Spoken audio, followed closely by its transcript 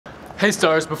Hey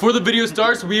stars, before the video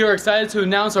starts, we are excited to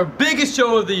announce our biggest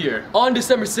show of the year. On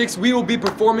December 6th, we will be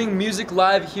performing music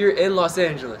live here in Los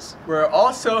Angeles. We're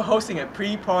also hosting a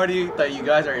pre-party that you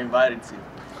guys are invited to.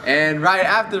 And right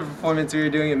after the performance, we are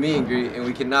doing a meet and greet, and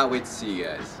we cannot wait to see you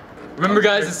guys. Remember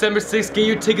guys, December 6th, get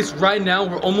your tickets right now.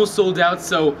 We're almost sold out,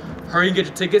 so hurry and get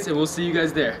your tickets, and we'll see you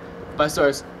guys there. Bye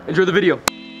stars, enjoy the video.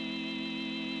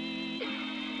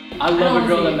 I love a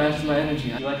girl that matches my energy.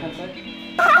 You like that?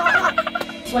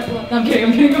 What? I'm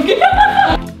kidding.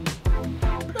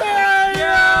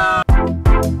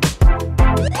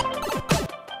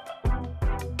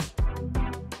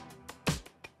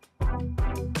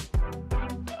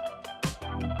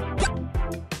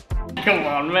 Come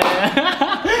on, man.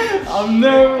 I'm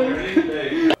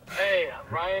nervous. Hey,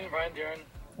 Ryan, Darren.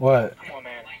 What? Come on,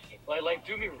 man. Like,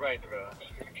 do me right, bro.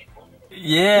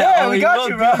 Yeah, we got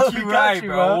you, bro. We got you,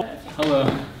 bro.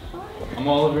 Hello. I'm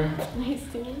Oliver. Nice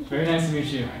to meet you. Very nice to meet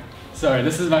you. Sorry,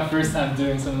 this is my first time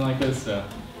doing something like this, so.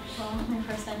 Well, my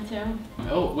first time too.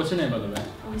 Oh, what's your name, by the way?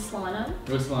 Ruslana.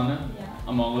 Ruslana? Yeah.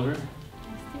 I'm Oliver,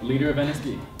 leader of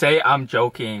NSB. Say I'm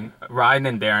joking. Ryan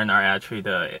and Darren are actually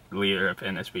the leader of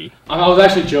NSB. I was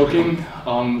actually joking.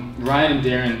 Ryan and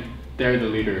Darren, they're the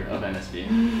leader of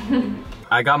NSB.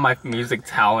 I got my music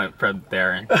talent from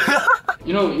Darren.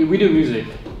 You know, we do music,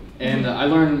 and I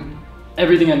learn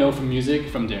everything I know from music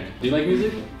from Darren. Do you like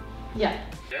music? Yeah.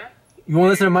 You want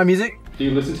to listen to my music? Do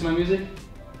you listen to my music?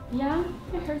 Yeah,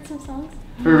 I heard some songs.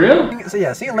 For real? So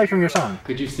yeah, sing a line from your song.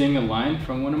 Could you sing a line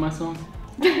from one of my songs?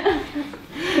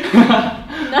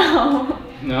 No.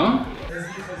 No?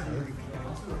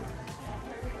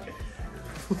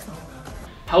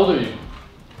 How old are you?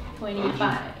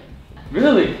 25.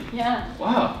 Really? Yeah.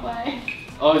 Wow. Why?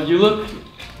 Oh, you look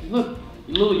a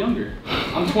little younger.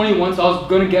 I'm 21, so I was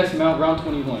gonna guess around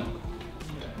 21.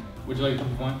 Would you like a cup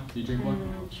of wine? Do you drink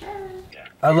wine? Sure.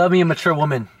 I love me a mature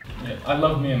woman. Yeah, I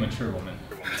love me a mature woman.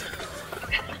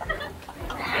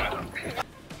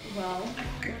 Well,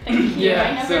 thank you. Yeah,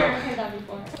 I never so- heard that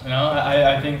before. You know,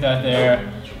 I think that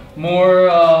they're more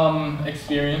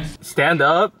experienced. Stand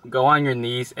up, go on your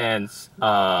knees, and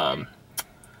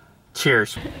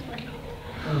cheers.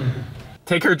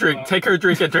 Take her drink and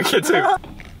drink it too.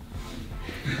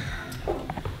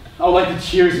 I would like to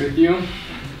cheers with you,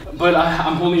 but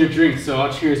I'm holding your drink, so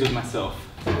I'll cheers with myself.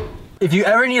 If you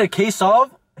ever need a case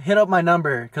solved, hit up my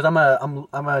number, cause I'm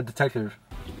a detective.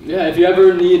 Yeah, if you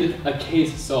ever need a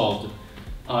case solved,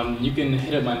 you can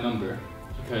hit up my number,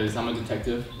 because I'm a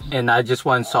detective. And I just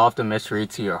want to solve the mystery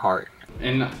to your heart.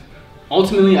 And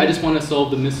ultimately, I just want to solve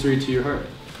the mystery to your heart.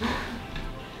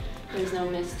 There's no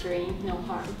mystery, no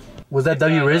heart. Was that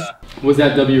W Riz? Was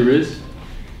that W Riz?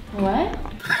 What?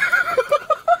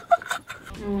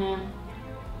 Yeah.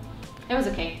 It was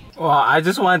okay. Well, I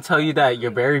just want to tell you that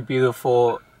you're very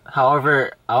beautiful.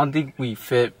 However, I don't think we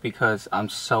fit because I'm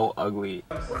so ugly.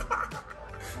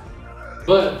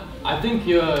 But I think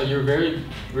you're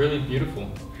really beautiful.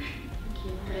 Thank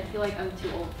you, but I feel like I'm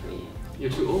too old for you. You're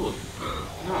too old.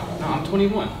 No, I'm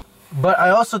 21. But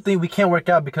I also think we can't work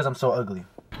out because I'm so ugly.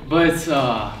 But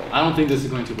I don't think this is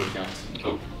going to work out.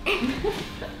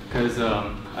 Because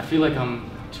I feel like I'm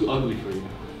too ugly for you.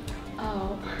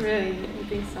 Oh, really? You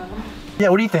think so? Yeah,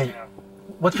 what do you think?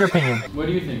 What's your opinion? What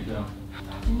do you think, though?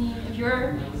 I mean, if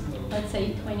you're, let's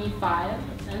say, 25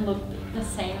 and look the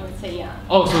same, I would say yeah.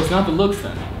 Oh, so it's not the looks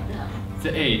then? No. It's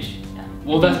the age. Yeah.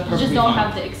 Well, that's You perfectly just don't fine.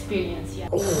 have the experience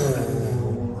yet.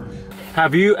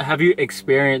 Have you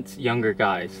experienced younger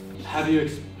guys? Have you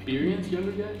experienced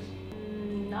younger guys?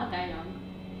 Not that young.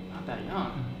 Not that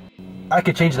young. I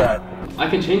could change that. I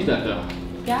can change that though.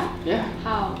 Yeah? Yeah.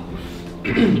 How?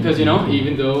 Because you know,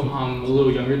 even though I'm a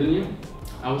little younger than you,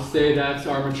 I would say that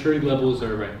our maturity levels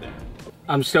are right there.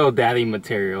 I'm still daddy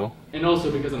material. And also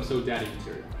because I'm so daddy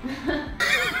material.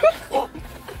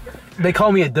 They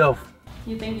call me a dilf.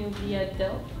 You think you'll be a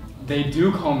dilf? They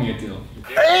do call me a deal.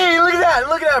 Hey, look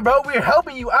at that, bro. We're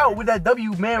helping you out with that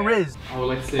W man Riz. I would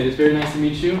like to say it's very nice to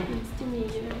meet you. Nice to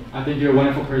meet you. I think you're a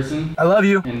wonderful person. I love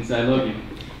you. And I love you.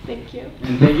 Thank you.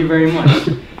 And thank you very much.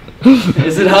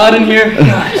 Is it hot in here?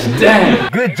 Gosh dang.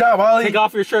 Good job, Ollie. Take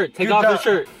off your shirt. Take off your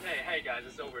shirt. Hey guys,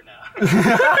 it's over now.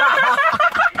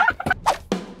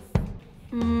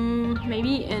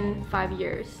 Maybe in 5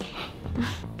 years.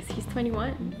 Because he's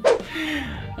 21.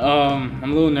 I'm a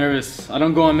little nervous. I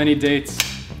don't go on many dates.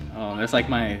 That's like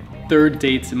my 3rd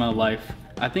dates in my life.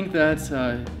 I think that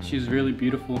she's really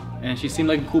beautiful and she seemed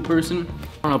like a cool person.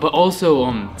 I don't know, but also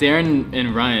Darren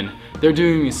and Ryan, they're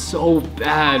doing me so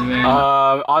bad, man.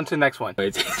 On to the next one.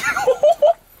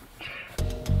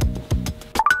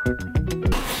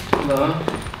 Hello.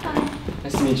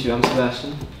 Nice to meet you. I'm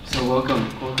Sebastian. So welcome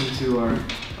to into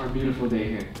our beautiful day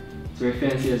here. It's very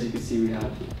fancy, as you can see. We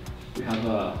have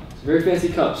some very fancy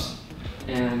cups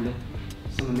and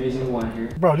some amazing wine here.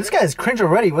 Bro, this guy is cringe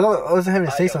already. What was having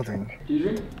to say something? Do you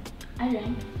drink? I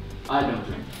drink. I don't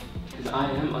drink, because I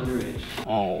am underage.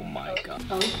 Oh my god.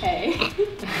 Okay.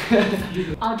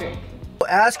 I'll drink.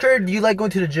 Ask her, do you like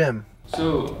going to the gym?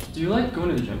 So, do you like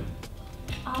going to the gym?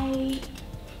 I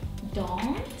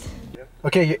don't.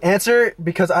 Okay, you answer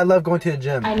because I love going to the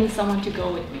gym. I need someone to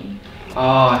go with me. Oh,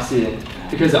 I see it.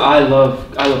 Because I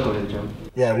love going to the gym.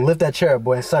 Yeah, lift that chair up,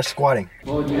 boy, and start squatting.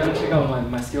 Well, you gotta check out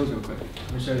my skills real quick.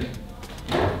 Let me show you.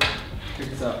 Check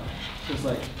this out. Just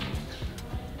like,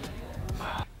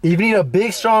 If you need a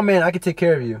big, strong man, I can take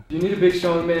care of you. if you need a big,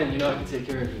 strong man, you know I can take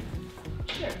care of you.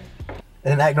 Sure.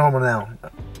 And act normal now.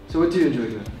 So what do you enjoy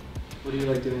doing? What do you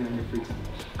like doing on your free time?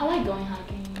 I like going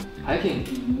hiking. Hiking?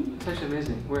 Mm-hmm. It's actually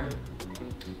amazing. Where?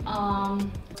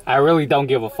 I really don't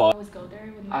give a I fuck. always go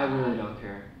there with my I really don't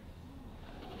care.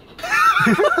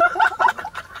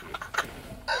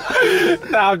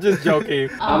 No, I'm just joking.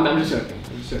 I'm just joking.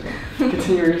 I'm just joking.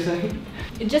 Continue what you're saying.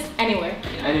 Just anywhere.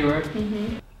 Anywhere.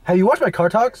 Mm-hmm. Have you watched my car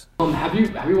talks? Have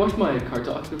you watched my car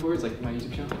talks before? It's like my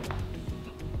YouTube channel.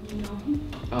 No.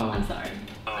 Oh. I'm sorry.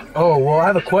 Oh, well, I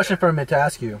have a question for him to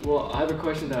ask you. Well, I have a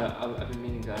question that I've been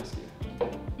meaning to ask you.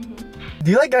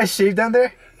 Do you like guys shaved down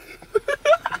there?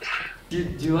 Do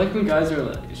you like when guys are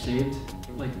like shaved,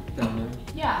 like down there?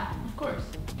 Yeah, of course.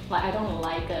 Like I don't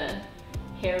like a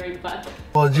hairy butt.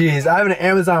 Well, geez, I have an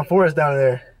Amazon forest down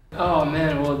there. Oh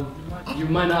man, well you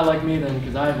might not like me then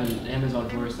because I have an Amazon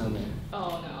forest down there.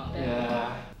 Oh no.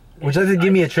 Yeah. Would you like to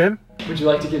give me a trim? Would you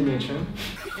like to give me a trim?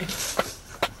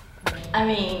 I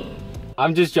mean.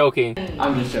 I'm just joking.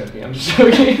 I'm just joking. I'm just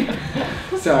joking.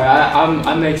 Sorry,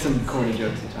 I make some corny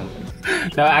jokes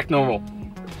sometimes. Now act normal.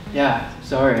 Yeah,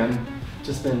 sorry.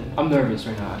 I'm nervous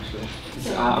right now actually.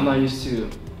 I'm not used to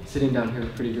sitting down here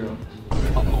with pretty girls.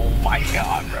 Oh my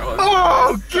god, bro.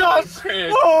 Oh, gosh!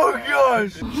 Oh,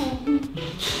 gosh!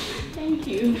 Thank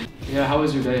you. Yeah, how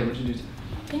was your day? What'd you do?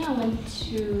 I think I went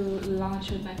to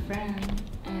lunch with my friend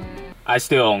and I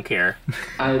still don't care.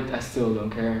 I still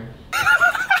don't care.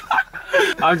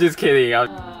 I'm just kidding.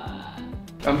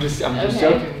 I'm just Okay.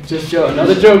 joking. Just joke.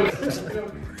 Another joke.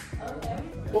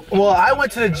 Well, I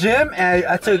went to the gym and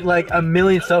I took like a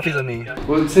million selfies of me.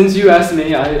 Well, since you asked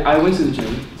me, I went to the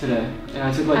gym today and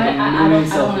I took like a million I want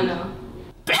to selfies.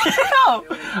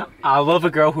 know. I love a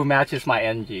girl who matches my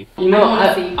energy. You know, I don't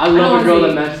wanna see. I I love don't a girl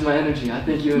wanna that see. matches my energy. I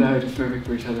think you and I are just perfect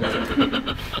for each other.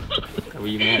 What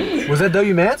you mean? Was that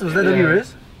W Mans? Was that W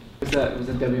Riz? Was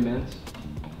that Debbie Mans?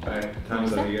 Alright,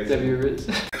 time's up, you guys. Debbie Riz?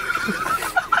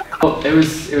 Well, it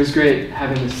was great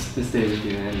having this day with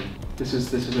you, and this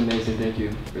was amazing. Thank you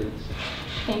for this.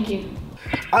 Thank you.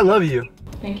 I love you.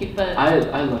 Thank you, but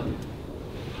I love you.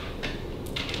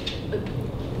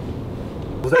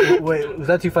 Was that, wait, was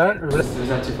that too far? Or was, Was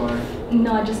that too far?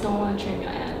 no, I just don't want to trim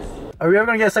your ass. are we ever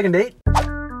gonna get a second date?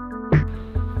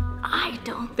 I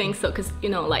don't think so, cause you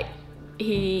know, like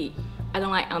I don't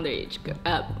like underage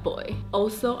boy.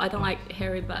 Also, I don't like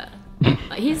hairy butt.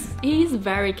 He's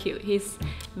very cute. He's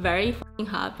very fucking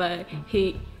hot, but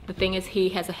the thing is he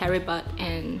has a hairy butt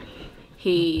and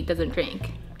he doesn't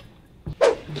drink.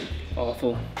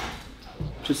 Awful.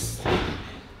 Just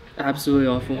absolutely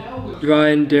awful.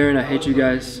 Ryan, Darren, I hate you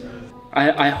guys.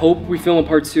 I hope we film a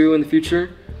part 2 in the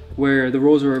future where the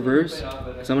roles are reversed,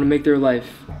 because I'm gonna make their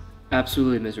life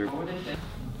absolutely miserable.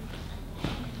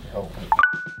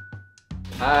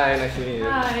 Hi, nice to meet you.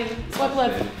 Hi. Swipe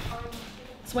left.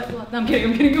 Swipe left. No, I'm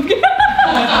kidding. I'm kidding. Totally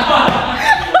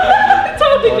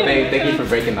Well, kidding. thank you for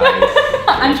breaking the ice.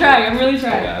 I'm trying. I'm really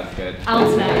trying. Yeah, that's good.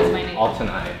 Altynai is my name.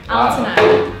 Altynai.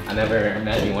 Altynai. I never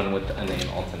met anyone with a name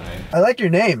Altynai. I like your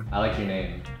name, I like your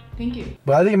name. Thank you.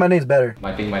 but I think my name's better.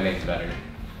 I think my name's better.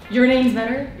 Your name's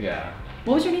better. Yeah.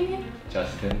 What was your name again?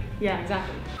 Justin. Yeah,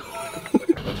 exactly.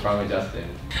 What's wrong with Justin?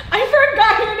 I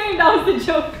forgot your name. That was the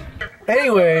joke.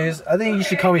 Anyways, I think you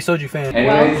should call me Soju Fan.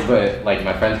 Anyways, but like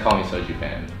my friends call me Soju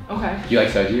Fan. Okay. Do you like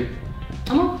soju?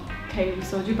 I'm okay with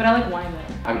soju, but I like wine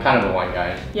better. I'm kind of a wine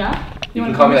guy. Yeah? You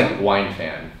wanna can call me some? like wine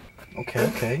fan.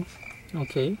 Okay.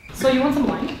 Okay. So you want some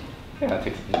wine? Yeah, that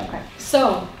takes me. Okay.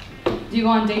 So, do you go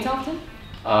on dates often?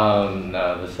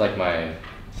 No, this is like my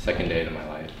second date of my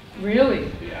life.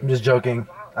 Really? Yeah. I'm just joking.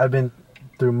 I've been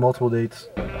through multiple dates.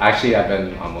 Actually, I've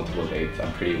been on multiple dates.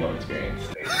 I'm pretty well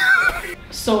experienced.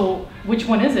 So, which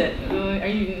one is it? Are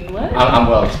you what? I'm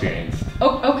well experienced.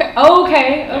 Oh, okay. Oh,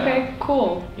 okay,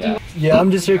 cool. Yeah. Yeah,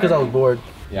 I'm just here because I was bored.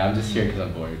 Yeah, I'm just here because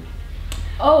I'm bored.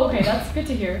 Oh, okay, that's good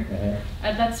to hear.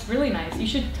 That's really nice. You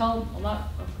should tell a lot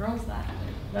of girls that.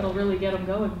 That'll really get them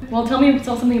going. Well, tell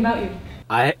something about you.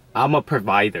 I'm a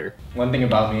provider. One thing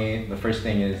about me, the first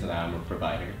thing is that I'm a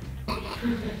provider.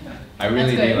 I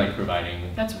really do like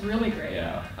providing. That's really great.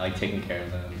 Yeah, I like taking care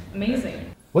of them.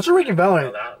 Amazing. What's your rank in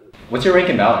Valorant? What's your rank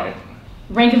in Valorant?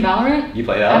 Rank in Valorant? You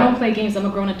play that? I don't play games. I'm a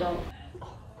grown adult.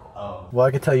 Oh. Well,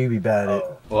 I can tell you'd be bad at it.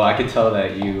 Well, I could tell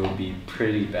that you will be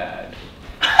pretty bad.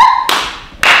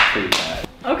 Pretty bad.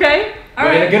 Okay. All But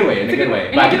right. in a good way, in a good way.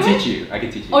 In But a I can good way? teach you. I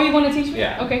can teach you. Oh, you want to teach me?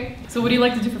 Yeah. Okay. So what do you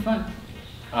like to do for fun?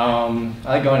 I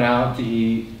like going out to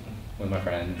eat with my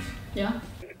friends. Yeah.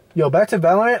 Yo, back to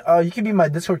Valorant. You can be my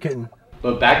Discord kitten.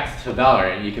 But back to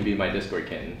Valorant, you can be my Discord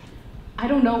kitten. I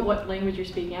don't know what language you're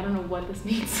speaking. I don't know what this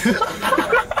means.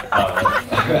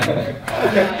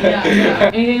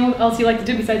 Yeah. Anything else you like to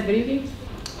do besides video games?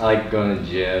 I like going to the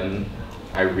gym.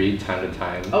 I read time to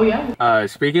time. Oh yeah.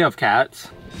 Speaking of cats,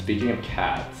 Speaking of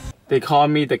cats, they call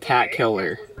me the cat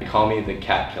killer. they call me the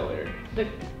cat killer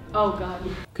Oh god.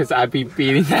 Cause I be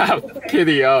beating that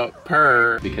kitty up.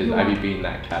 Purr. because I be beating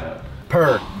that cat up.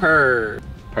 Purr. Purr.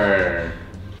 Purr.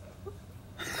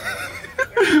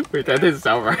 Wait, that didn't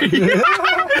sound right.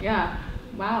 Yeah.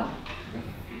 Wow.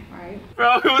 Alright.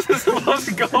 Bro, it wasn't supposed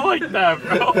to go like that,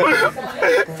 bro.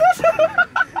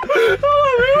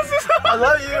 I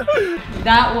love you.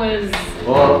 That was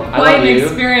Well, I quite love an you.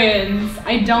 experience.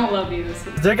 I don't love you. Is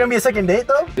there gonna be a second date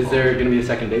though? Is there gonna be a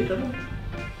second date though?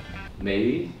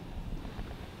 Maybe.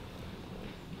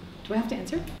 Do I have to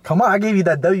answer? Come on, I gave you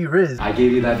that W Riz. I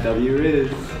gave you that W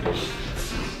Riz.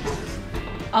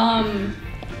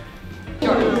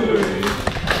 Sure.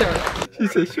 Sure. She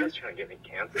said sure.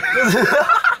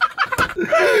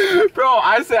 Bro,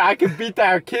 I said I could beat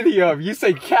that kitty up. You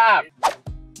say cap.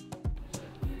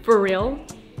 For real?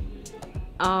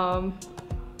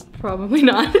 Probably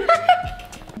not.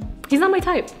 He's not my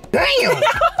type. Damn!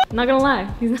 Not gonna lie,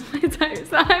 he's not my type.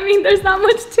 So I mean, there's not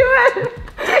much to it.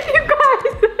 You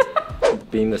guys.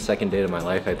 Being the second date of my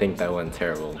life, I think that went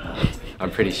terrible. I'm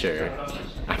pretty sure.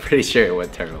 I'm pretty sure it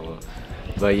went terrible.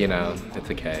 But you know, it's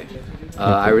okay.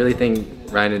 I really think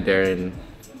Ryan and Darren,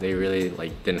 they really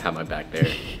like didn't have my back there.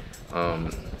 I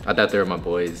thought they were my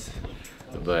boys,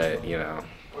 but you know,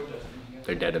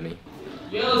 they're dead to me.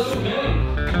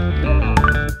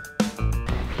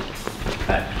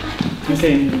 Hi.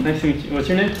 Okay, nice to meet you. What's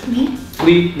your name? Lee.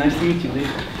 Lee, nice to meet you, Lee.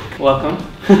 Welcome.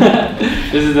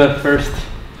 This is the first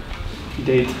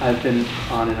date I've been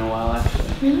on in a while,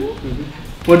 actually. Really?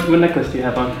 Mm-hmm. What necklace do you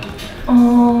have on?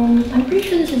 I'm pretty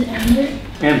sure this is amber.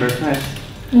 Amber, nice.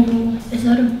 Is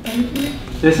that a butterfly?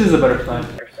 This is a butterfly.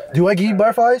 Do I give you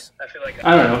butterflies?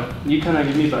 I don't know. You kind of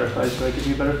give me butterflies. Do I give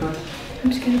you butterflies?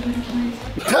 I'm scared of butterflies.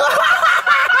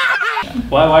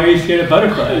 Why are you scared of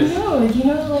butterflies? No, do you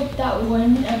know like that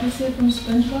one episode from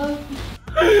SpongeBob?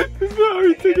 It's not how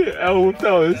you take it L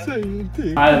without saying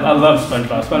anything. I love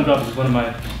SpongeBob. SpongeBob is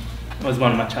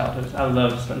one of my childhoods. I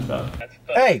love SpongeBob.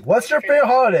 Hey, what's your favorite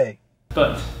holiday?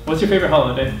 But what's your favorite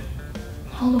holiday?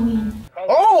 Halloween.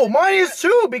 Oh, mine is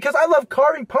too, because I love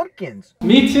carving pumpkins.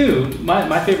 Me too.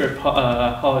 My favorite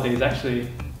holiday is actually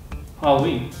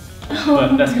Halloween.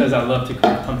 But that's because I love to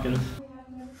carve pumpkins.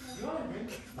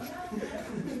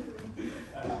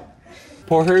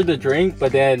 Pour her the drink,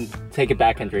 but then take it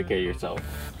back and drink it yourself.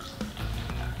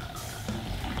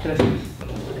 Can I see this?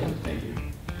 Thank you.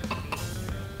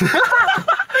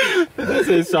 I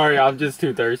say sorry, I'm just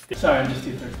too thirsty. Sorry, I'm just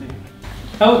too thirsty.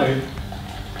 How old are you?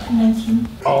 19.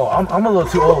 Oh, I'm a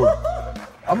little too old.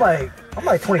 I'm like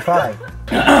 25.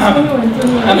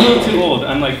 I'm a little too old.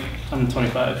 I'm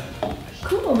 25.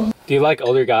 Cool. Do you like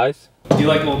older guys? Do you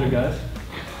like older guys?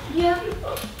 Yeah.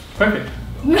 Perfect.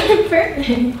 Perfect.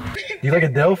 Do you like a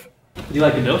DILF? Do you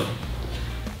like a DILF?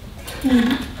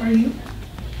 Are you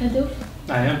a DILF?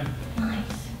 I am. Nice.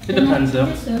 It depends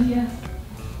though. So yeah.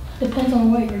 Depends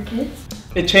on what your kids.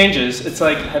 It changes. It's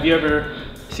like, have you ever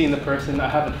seen the person? I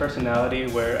have a personality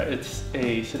where it's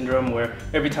a syndrome where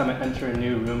every time I enter a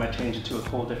new room, I change into a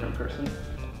whole different person.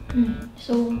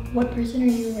 So what person are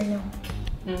you right now?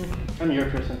 I'm your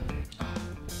person.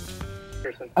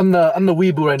 I'm the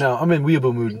weeaboo right now. I'm in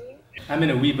weeaboo mood. I'm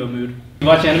in a weebo mood. You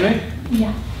watch anime?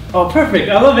 Yeah. Oh, perfect.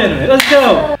 I love anime. Let's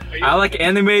go. I like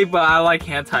anime, but I like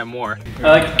hentai more. I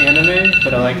like anime,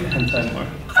 but I like hentai more.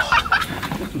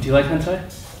 Do you like hentai?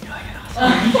 You like it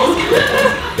awesome.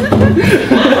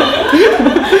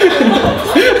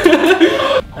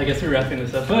 I guess we're wrapping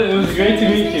this up, but it was great to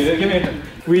meet you. Give me a...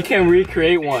 We can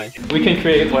recreate one. We can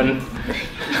create one.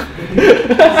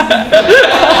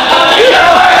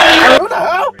 What the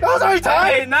hell? That was already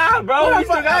time. Hey, nah, bro. We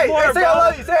still got Hey, more, say bro. I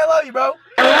love you. Say I love you, bro.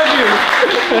 I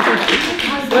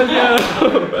love you.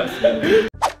 Let's go.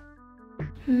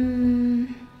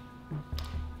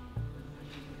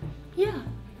 Yeah.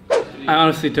 I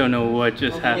honestly don't know what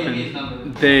just happened.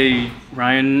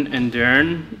 Ryan and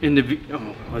Darren,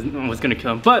 I was gonna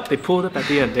kill him, but they pulled up at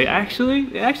the end. They actually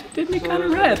did me kind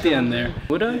of right at the end there.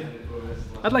 Would I?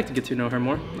 I'd like to get to know her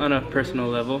more on a personal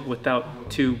level without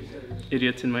two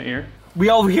idiots in my ear. We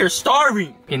over here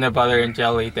starving. Peanut butter and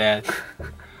jelly, Dad.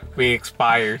 We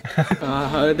expired.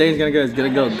 How the day's gonna go? It's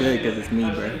gonna go good because it's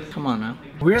me, bro. Come on now.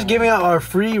 We're just giving out our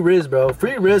free Riz, bro.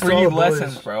 Free Riz. Free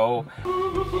lessons, bro.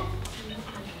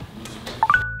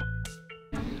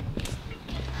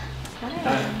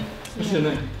 What's your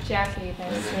name? Jackie,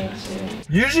 nice to meet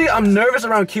you. Usually I'm nervous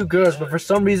around cute girls, but for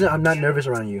some reason I'm not nervous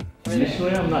around you.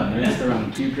 Initially, I'm not nervous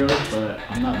around cute girls, but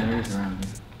I'm not nervous around you.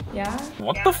 Yeah?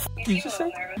 What the f did you just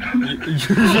say?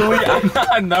 Usually I'm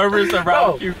not nervous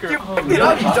around cute girls.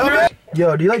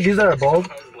 Yo, do you like dudes that are bald?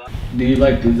 Do you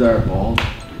like dudes that are bald?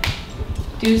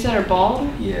 Dudes that are bald?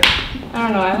 Yeah. I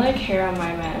don't know, I like hair on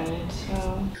my man,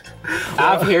 so.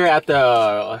 I have hair at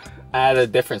a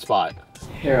different spot.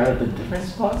 Hair at a different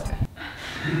spot?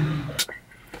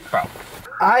 Bro.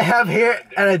 I have hair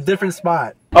at a different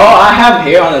spot. Oh, I have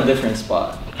hair on a different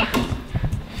spot.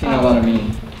 You know what I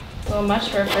mean? Well, much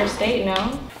for a first date,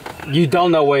 no? You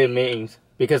don't know what it means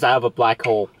because I have a black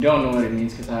hole. You don't know what it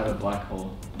means because I have a black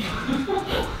hole.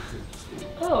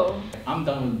 Oh. I'm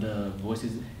done with the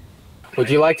voices.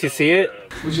 Would you like to see it?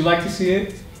 Would you like to see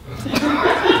it?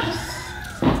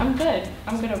 I'm good.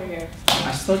 I'm good over here.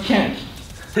 I still can't.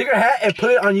 Take your hat and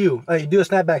put it on you. Like, do a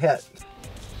snapback hat.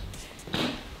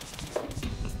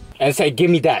 And say, give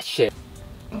me that shit.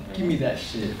 Give me that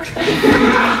shit. Okay.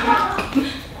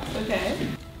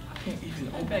 I can't even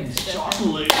open this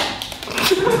chocolate.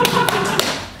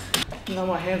 Now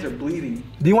my hands are bleeding.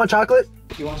 Do you want chocolate?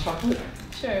 You want chocolate?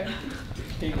 Sure.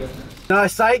 Here you go. No,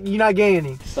 psych, you're not getting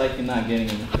any. It's like you're not getting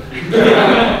it.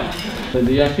 But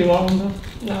do you actually want one though?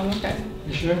 No, I'm okay.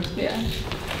 You sure? Yeah.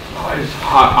 Oh, it's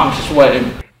hot. I'm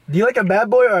sweating. Do you like a bad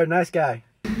boy or a nice guy?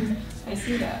 I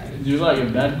see that. Do you like a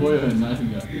bad boy or a nice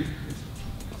guy?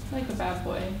 I like a bad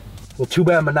boy. Well, too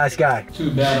bad I'm a nice guy.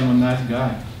 Too bad I'm a nice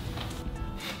guy.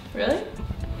 Really?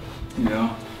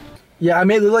 Yeah. Yeah, I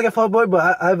may look like a fuckboy,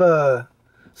 but I have a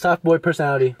soft boy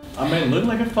personality. I may look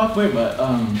like a fuckboy, but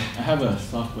I have a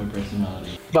soft boy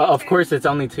personality. But of course it's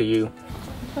only to you.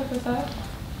 Fuck with that.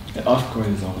 Yeah, of course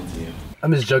it's only to you.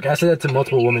 I'm just joking. I said that to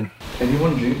multiple women. Hey, do you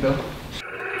want to drink though?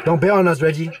 Don't bail on us,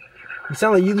 Reggie. You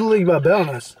sound like you look like you about to bail on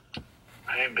us.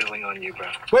 I ain't bailing on you, bro.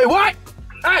 Wait, what?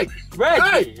 Hey!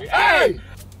 Reggie! Hey! Hey!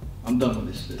 I'm done with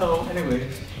this shit. So,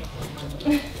 anyways.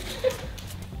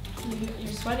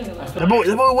 You're sweating a lot. That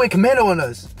boy went commando on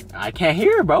us. I can't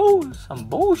hear, bro. Some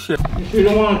bullshit. You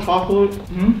don't want a chocolate?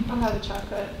 I'll have a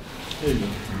chocolate. Here you go.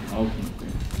 I'll open it.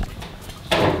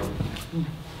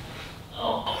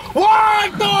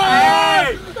 What the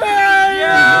heck? Hey,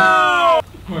 yo!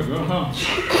 Oh my god,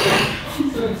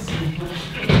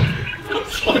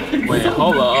 Wait,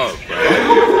 hold up, bro.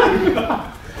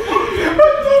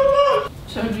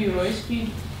 So do you always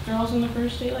feed girls on the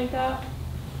first date like that?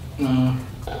 No.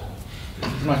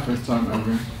 It's my first time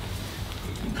ever.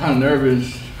 I'm kind of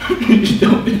nervous.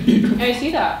 I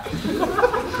see that.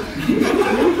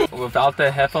 Without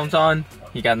the headphones on,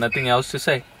 you got nothing else to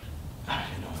say. I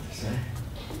didn't know what to say.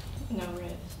 No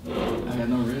risk. I got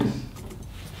no wrist.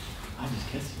 I just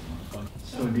kissed you, motherfucker.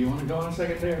 So, do you want to go on a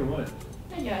second date or what?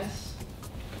 I guess.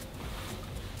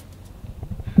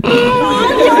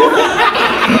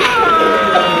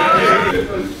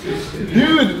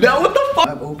 Dude, that what the fuck?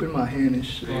 I've opened my hand and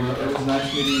shit. It was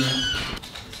nice meeting you.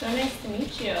 So nice to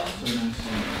meet you. So nice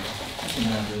meeting you. I can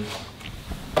have this.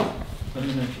 Let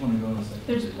me know if you want to go on a second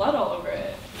There's date. blood all over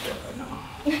it.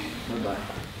 Bye-bye.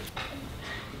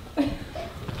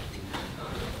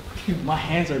 Dude, my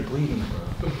hands are bleeding,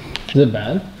 bro. Is it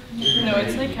bad? No,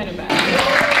 it's like kind of bad.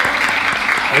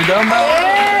 Are you done, bro?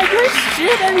 Yeah, good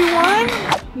shit, everyone.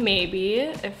 Maybe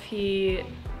if he,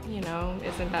 you know,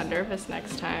 isn't that nervous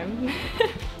next time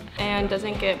and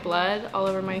doesn't get blood all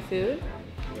over my food.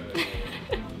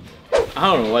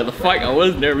 I don't know why the fuck I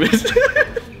was nervous. I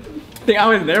think I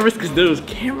was nervous because there was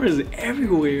cameras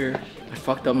everywhere. I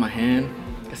fucked up my hand.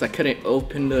 Guess I couldn't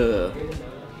open the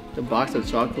box of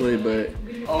chocolate, but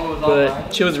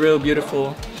she was real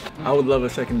beautiful. I would love a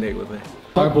second date with her.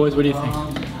 Alright boys, what do you think?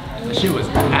 She was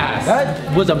ass.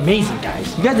 That was amazing,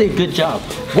 guys. You guys did a good job.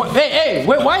 What, hey,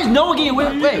 wait, why is no one getting,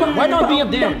 wait, why not being up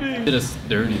there? Did us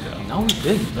dirty though. No, we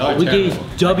didn't. No, we gave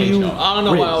W. I don't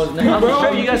know why I was nervous. I'm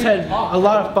sure you guys had a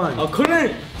lot of fun. I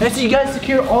couldn't. Let's see, you guys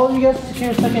secure a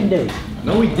second date.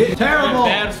 No, we didn't. Terrible.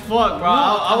 Bad as fuck, bro.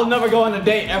 I will never go on a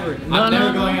date ever. I'm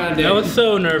never going on a date. That was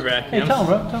so nerve-wracking. Hey, tell him,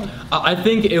 bro. Tell him. I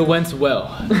think it went well,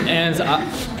 and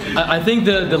I think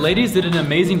the ladies did an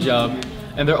amazing job,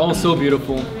 and they're all so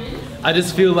beautiful. I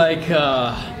just feel like,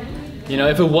 you know,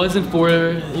 if it wasn't for,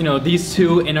 you know, these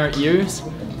two in our ears,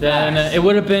 then it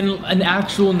would have been an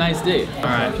actual nice date. All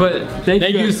right, but thank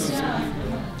you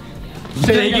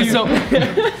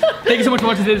so much for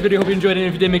watching today's video. Hope you enjoyed it.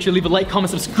 If you did, make sure to leave a like, comment,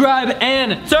 subscribe,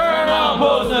 and turn on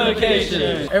post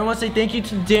notifications. Everyone say thank you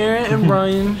to Darren and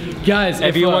Ryan. Guys,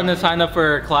 if you want to sign up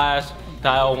for a class,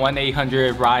 dial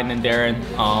 1-800-RYAN and Darren.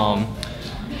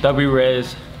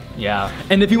 WRIZ. Yeah.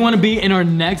 And if you want to be in our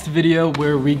next video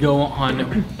where we go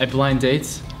on a blind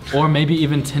dates, or maybe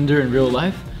even Tinder in real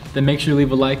life, then make sure to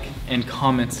leave a like and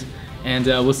comment. And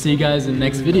we'll see you guys in the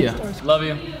next video. Love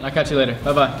you. I'll catch you later.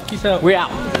 Bye-bye. Peace out. We're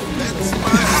out. I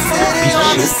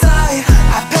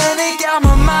panic out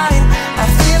my mind. I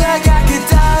feel like I could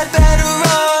die. Better